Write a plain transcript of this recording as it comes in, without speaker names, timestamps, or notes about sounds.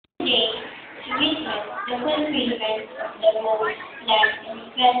today to witness the fulfillment of the most planned and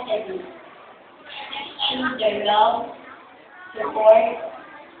requested through their love, support,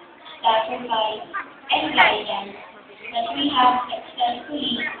 sacrifice, and guidance that we have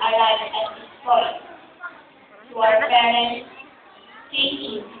successfully arrived at this point. To our parents, thank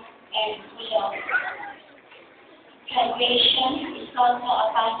you and love. Graduation is also a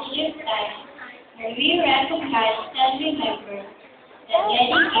passage of time where we recognize and remember the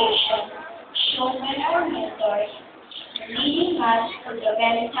dedication shown by our mentors, leading us to the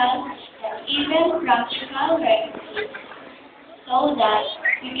mental and even practical requisites so that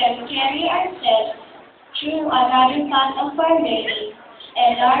we can carry ourselves through another part of our learning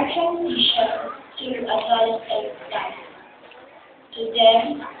and our transition to adolescent life. To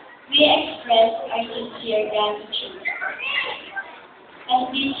them, we express our sincere gratitude. As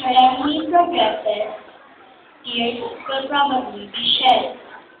this ceremony progresses, tears will probably be shed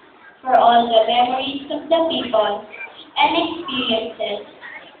for all the memories of the people and experiences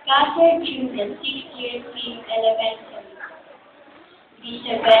gathered through the 6-year King Elementary. This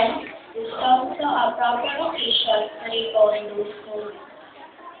event is also a proper occasion to recall those moments.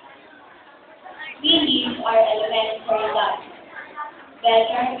 We live our elementary life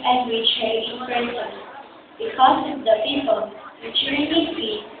better and richer in person because of the people we truly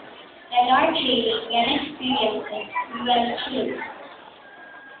meet and our training and experiences we went through.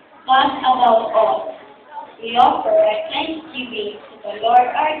 But above all, we offer our thanksgiving to the Lord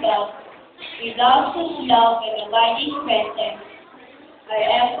our God, without His love and abiding presence, our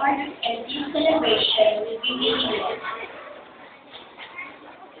efforts and this celebration will be meaningless.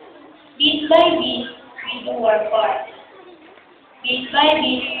 Bit by bit, we do our part. Bit by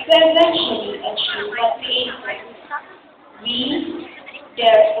bit, we eventually achieve what we aim for. We,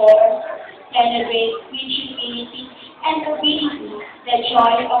 therefore, celebrate with humility and obedience the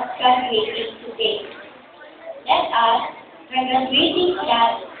joy of graduating today. Let us, the graduating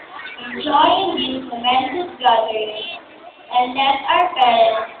class, enjoy in this momentous gathering, and let our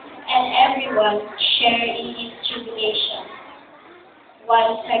parents and everyone share in this jubilation.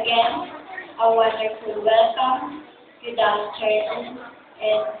 Once again, a wonderful welcome, good afternoon,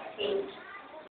 and thank you.